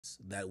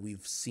that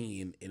we've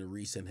seen in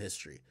recent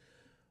history.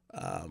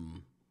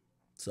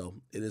 So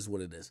it is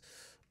what it is.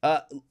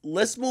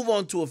 Let's move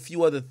on to a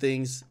few other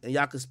things, and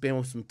y'all can spam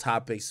up some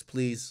topics,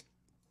 please.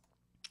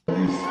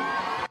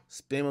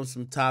 Spam up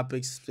some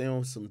topics. Spam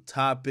up some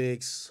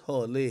topics.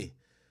 Holy,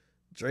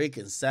 Drake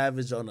and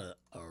Savage on a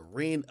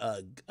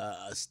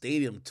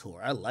stadium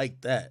tour. I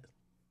like that.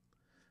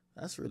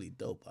 That's really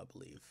dope, I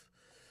believe.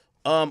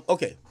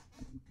 Okay.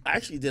 I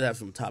actually did have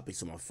some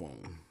topics on my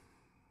phone.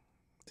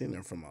 I think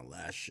they're from my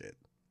last shit.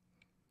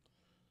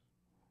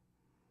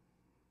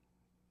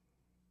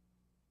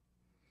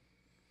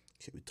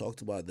 Okay, we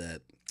talked about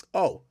that.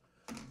 Oh,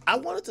 I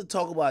wanted to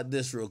talk about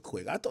this real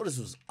quick. I thought this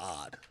was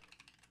odd.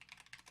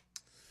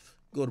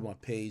 Go to my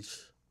page.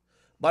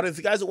 But if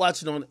you guys are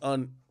watching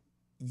on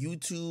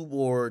YouTube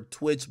or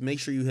Twitch, make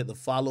sure you hit the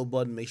follow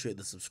button. Make sure you hit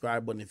the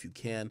subscribe button if you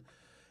can.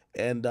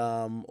 And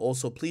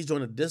also, please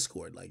join the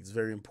Discord. Like, it's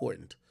very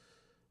important.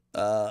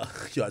 Y'all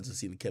just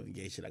seen the Kevin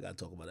Gates shit. I got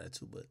to talk about that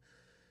too. But,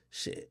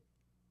 shit.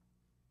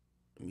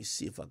 Let me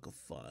see if I can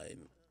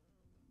find...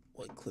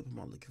 What clip am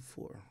I looking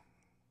for?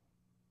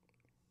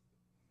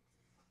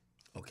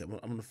 Okay, I'm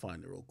going to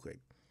find it real quick.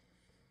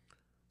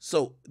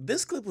 So,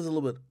 this clip was a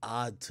little bit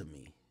odd to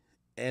me.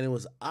 And it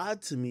was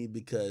odd to me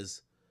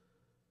because...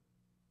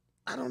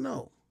 I don't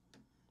know.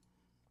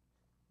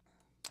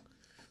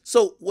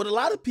 So what a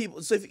lot of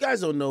people, so if you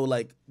guys don't know,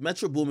 like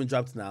Metro Boomin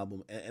dropped an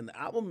album, and the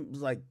album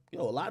was like, you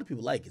know, a lot of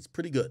people like it. It's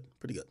pretty good,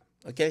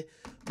 okay?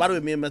 By the way,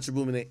 me and Metro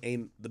Boomin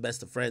ain't the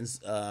best of friends.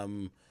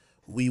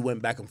 We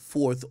went back and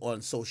forth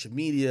on social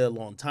media a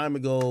long time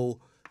ago.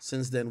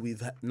 Since then,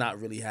 we've not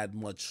really had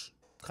much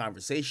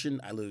conversation.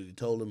 I literally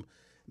told him,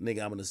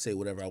 nigga, I'm going to say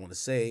whatever I want to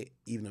say,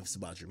 even if it's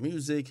about your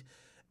music.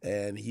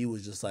 And he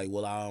was just like,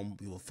 well, I don't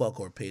give a fuck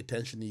or pay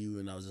attention to you.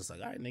 And I was just like,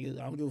 all right, nigga,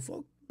 I don't give a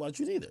fuck about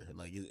you neither.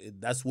 Like,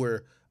 that's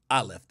where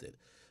I left it.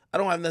 I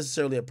don't have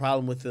necessarily a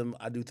problem with him.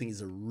 I do think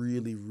he's a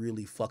really,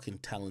 really fucking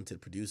talented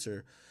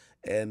producer.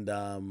 And,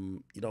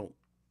 you know,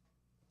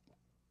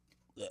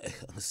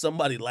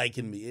 somebody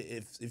liking me,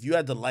 if you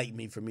had to like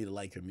me for me to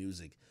like your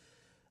music,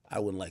 I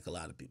wouldn't like a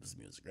lot of people's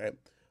music, right?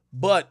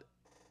 But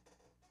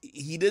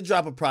he did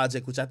drop a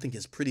project, which I think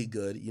is pretty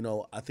good. You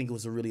know, I think it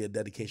was really a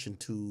dedication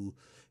to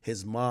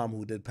his mom,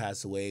 who did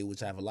pass away,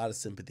 which I have a lot of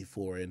sympathy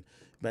for. And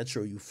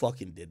Metro, you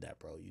fucking did that,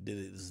 bro. You did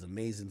it. This is an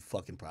amazing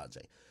fucking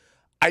project.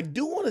 I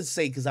do want to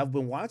say, because I've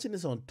been watching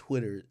this on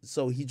Twitter,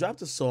 so he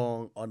dropped a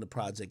song on the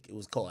project. It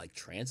was called like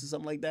Trance or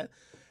something like that.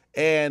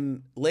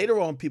 And later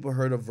on, people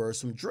heard a verse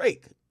from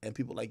Drake. And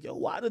people were like, yo,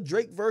 why the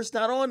Drake verse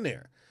not on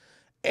there?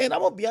 And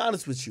I'm going to be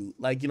honest with you.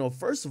 Like, you know,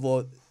 first of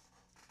all,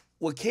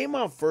 what came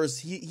out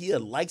first, he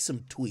had liked some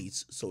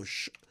tweets. So,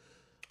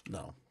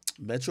 no,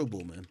 Metro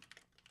Boomin,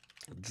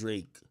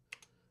 Drake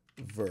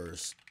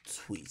verse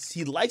tweets.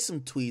 He liked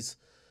some tweets.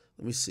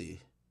 Let me see.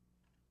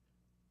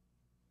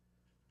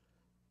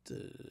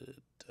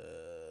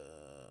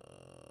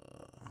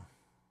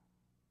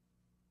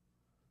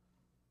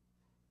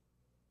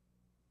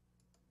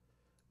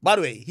 By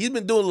the way, he's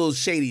been doing little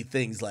shady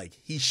things. Like,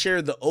 he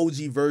shared the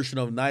OG version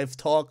of Knife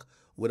Talk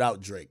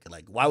without Drake.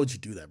 Like, why would you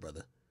do that,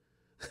 brother?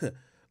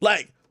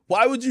 Like,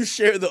 why would you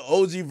share the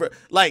OG version?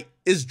 Like,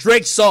 it's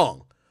Drake's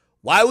song.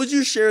 Why would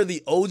you share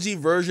the OG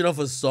version of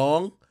a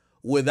song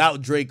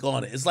without Drake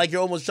on it? It's like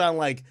you're almost trying to,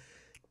 like,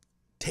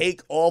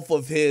 take off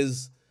of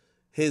his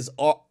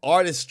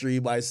artistry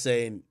by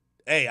saying,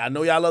 hey, I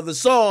know y'all love the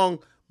song,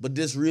 but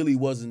this really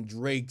wasn't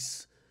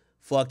Drake's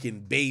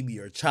fucking baby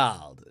or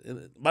child.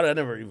 But I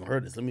never even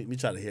heard this. Let me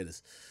try to hear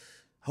this.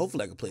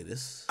 Hopefully I can play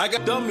this. I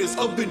got dummies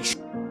up in.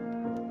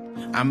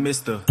 I'm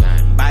Mr.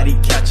 Body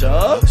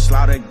Catcher,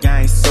 Slaughter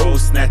Gang Soul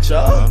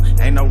Snatcher.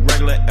 Ain't no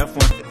regular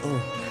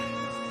F1.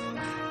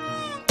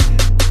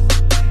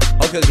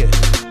 Okay.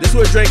 This is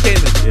where Drake came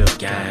in. Yeah,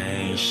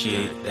 gang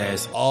shit,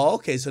 that's oh,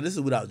 okay. So this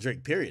is without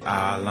Drake, period.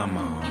 all I'm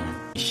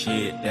on.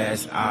 Shit,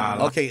 that's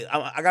all. Okay,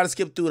 I gotta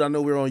skip through it. I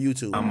know we're on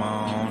YouTube. I'm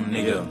on,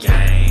 nigga.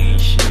 Gang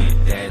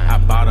shit, that I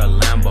bought a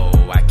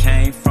Lambo. I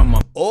came from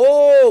a.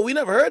 Oh, we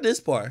never heard this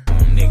part.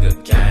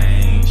 Nigga,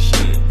 gang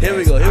shit. Here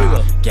we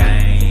go.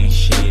 Gang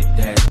shit,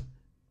 that.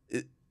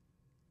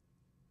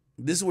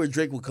 This is where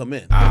Drake will come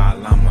in. All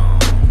I'm on,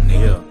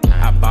 nigga.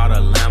 I bought a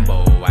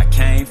Lambo. I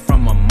came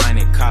from a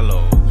Monte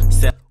Carlo.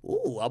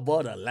 Ooh, I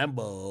bought a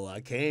Lambo. I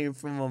came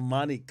from a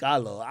Monte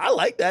Carlo. I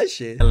like that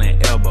shit.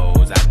 Selling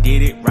elbows. I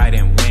did it right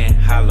and went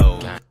hollow.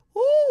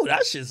 Ooh,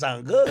 that shit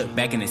sound good.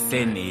 Back in the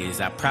 70s,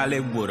 I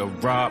probably would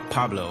have robbed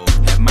Pablo.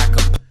 Had my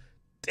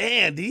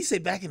Damn, did he say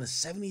back in the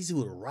 70s he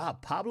would have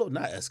robbed Pablo?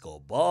 Not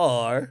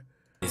Escobar.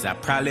 I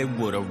probably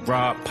would have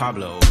robbed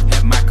Pablo.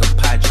 Had my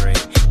compadre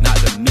knock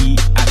the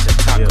meat out the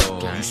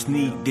taco. You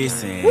sneak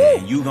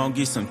dissing, you gon'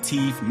 get some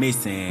teeth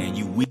missing.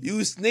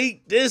 You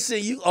sneak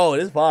dissing, you. Oh,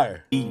 this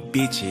fire. Eat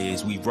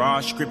bitches, we raw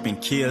script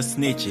and kill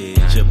snitches.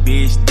 Your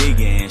bitch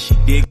digging, she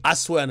dig. I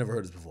swear I never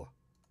heard this before.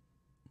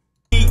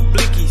 Eat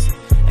blickies,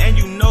 and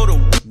you know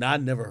the. Nah, I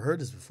never heard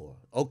this before.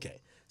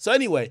 Okay. So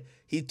anyway,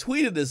 he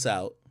tweeted this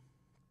out.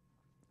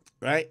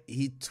 Right?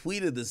 He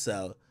tweeted this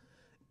out.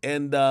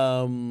 And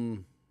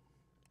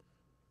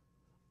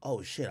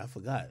Oh shit, I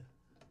forgot.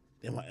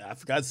 Damn, I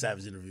forgot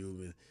Savage interview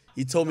with me.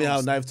 He told me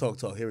how Knife Talk.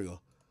 Here we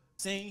go.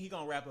 Sing, he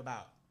gonna rap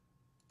about.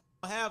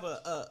 Have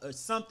a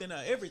something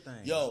of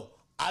everything. Yo,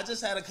 I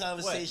just had a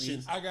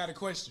conversation. I got a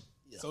question.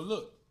 Yeah. So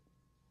look,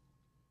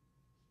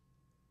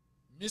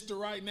 Mr.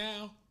 Right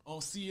Now on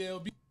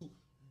CLB.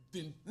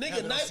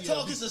 Nigga, Knife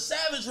Talk is a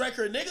Savage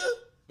record, nigga.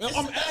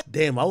 Well,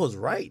 damn, I was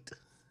right.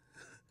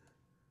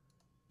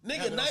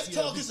 Nigga, Knife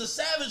Talk is a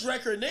Savage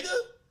record, nigga.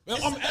 Well,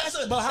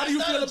 but how do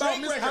you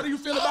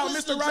feel about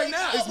Mr. Right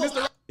Now? It's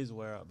Mr. His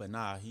world, but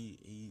nah,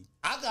 he.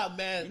 I got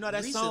mad. You know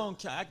that song?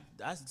 I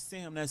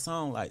sent him that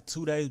song like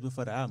 2 days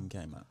before the album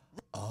came out.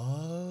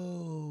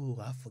 Oh,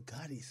 I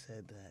forgot he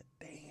said that.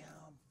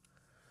 Damn.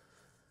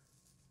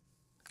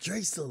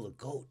 Drake's still a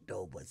GOAT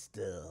though, but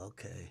still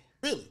okay.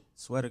 Really?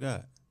 Swear to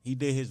God, he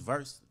did his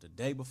verse the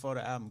day before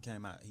the album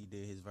came out. He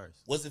did his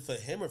verse. Was it for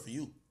him or for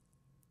you?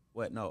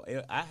 What? No,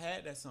 I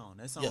had that song.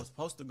 That song was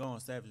supposed to go on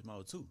Savage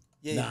Mode too.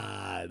 Yeah.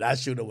 Nah, that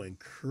should have went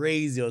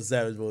crazy on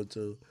Savage Mode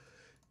too.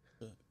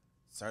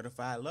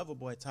 Certified Lover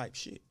Boy type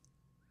shit.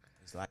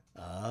 It's like,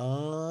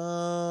 oh,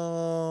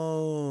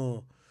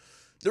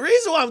 the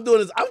reason why I'm doing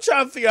this, I'm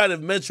trying to figure out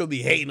if Metro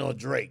be hating on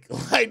Drake.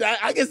 Like,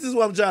 I guess this is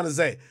what I'm trying to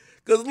say.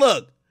 Cause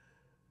look,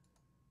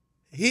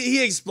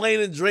 he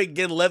explaining Drake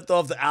getting left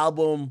off the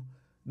album.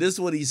 This is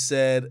what he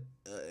said,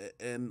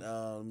 and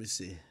let me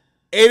see.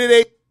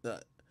 888.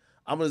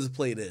 I'm gonna just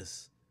play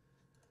this.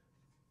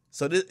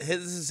 So this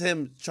is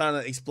him trying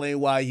to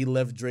explain why he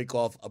left Drake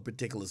off a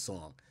particular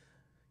song.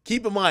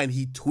 Keep in mind,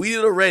 he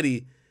tweeted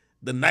already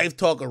the Knife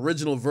Talk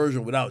original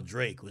version without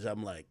Drake, which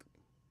I'm like,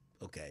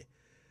 okay.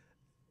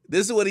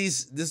 This is what he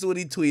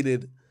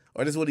tweeted,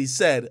 or this is what he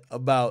said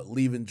about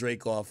leaving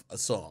Drake off a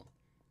song.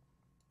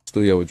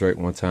 Studio with Drake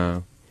one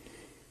time,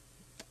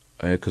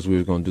 because we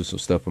was gonna do some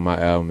stuff on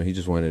my album, and he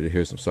just wanted to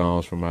hear some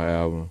songs from my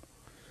album.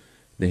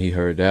 Then he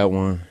heard that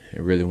one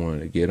and really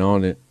wanted to get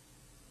on it,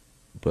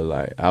 but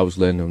like I was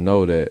letting him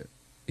know that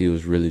he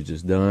was really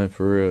just done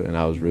for real, and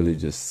I was really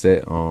just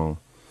set on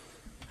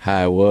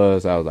how it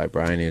was. I was like,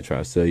 bro, I ain't even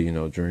trying to sell you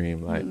no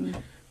dream. Like,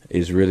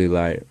 it's really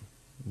like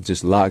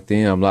just locked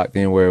in. I'm locked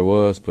in where it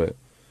was, but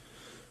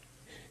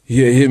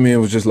he hit me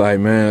and was just like,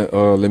 man,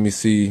 let me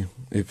see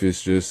if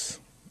it's just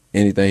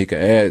anything he could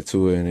add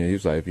to it. And he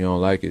was like, if you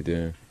don't like it,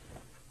 then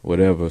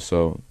whatever.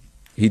 So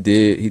he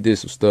did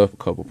some stuff. A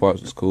couple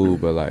parts was cool,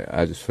 but like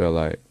I just felt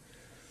like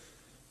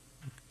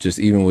just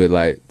even with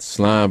like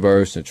Slime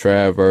verse and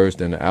Trav verse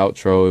and the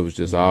outro, it was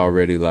just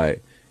already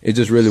like, it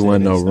just really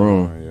wasn't no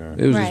room.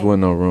 It was just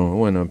wasn't no room. It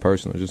wasn't nothing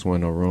personal. It just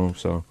wasn't no room.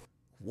 So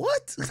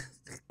what?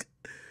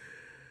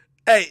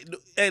 hey,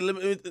 let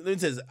me tell you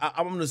this.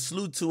 I'm gonna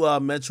salute to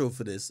Metro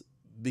for this,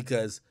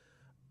 because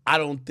I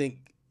don't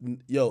think,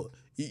 yo,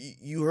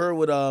 you heard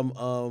what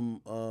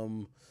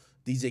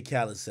DJ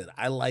Khaled said.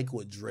 I like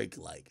what Drake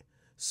like.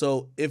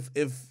 So if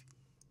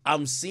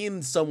I'm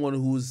seeing someone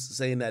who's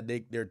saying that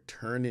they're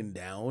turning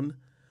down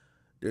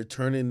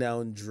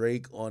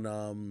Drake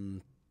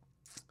on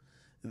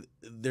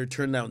they're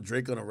turning down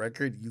Drake on a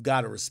record, you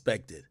gotta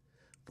respect it.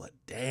 But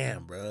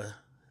damn, bruh.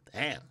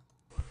 Damn.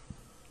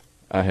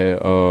 I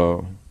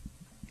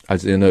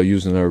just ended up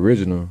using the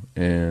original,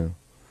 and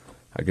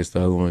I guess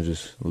the other one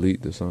just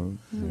leaked or something.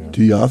 Yeah.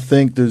 Do y'all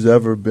think there's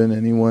ever been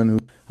anyone who...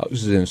 I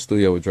was just in the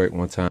studio with Drake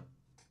one time.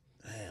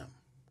 Damn.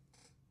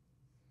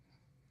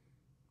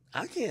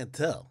 I can't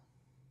tell.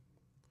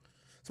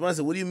 Somebody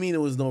said, what do you mean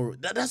it was no...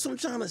 That's what I'm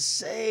trying to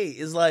say.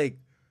 It's like,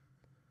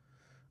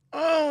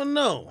 oh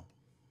no.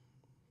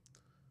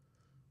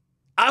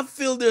 I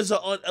feel there's a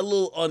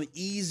little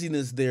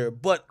uneasiness there,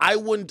 but I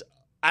wouldn't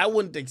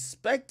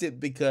expect it,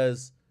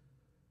 because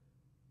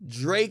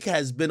Drake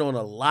has been on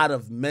a lot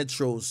of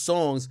Metro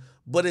songs,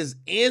 but his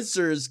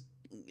answers,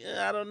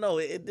 I don't know.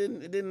 It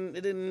didn't.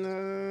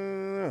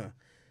 Am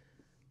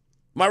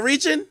I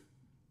reaching?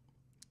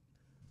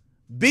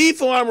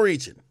 Beef or I'm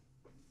reaching?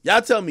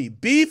 Y'all tell me,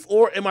 beef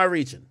or am I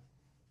reaching?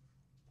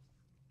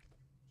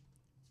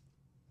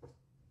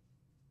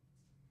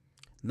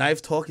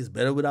 Knife Talk is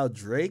better without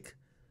Drake?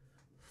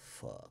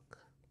 Fuck.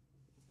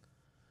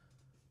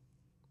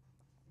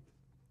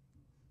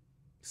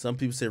 Some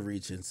people say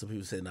reaching. Some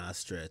people say nah,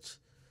 stretch.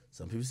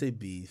 Some people say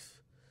beef.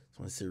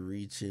 Some say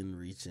reaching.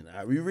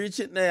 Are we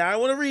reaching? Nah, I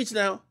don't want to reach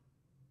now.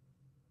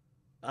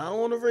 I don't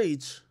want to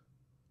reach.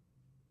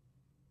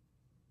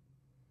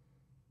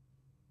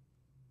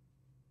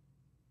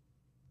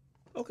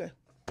 Okay.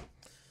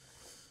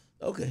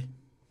 All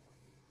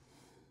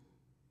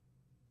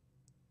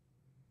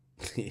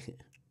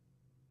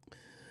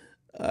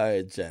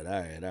right, chat. All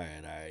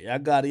right. Y'all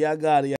got it.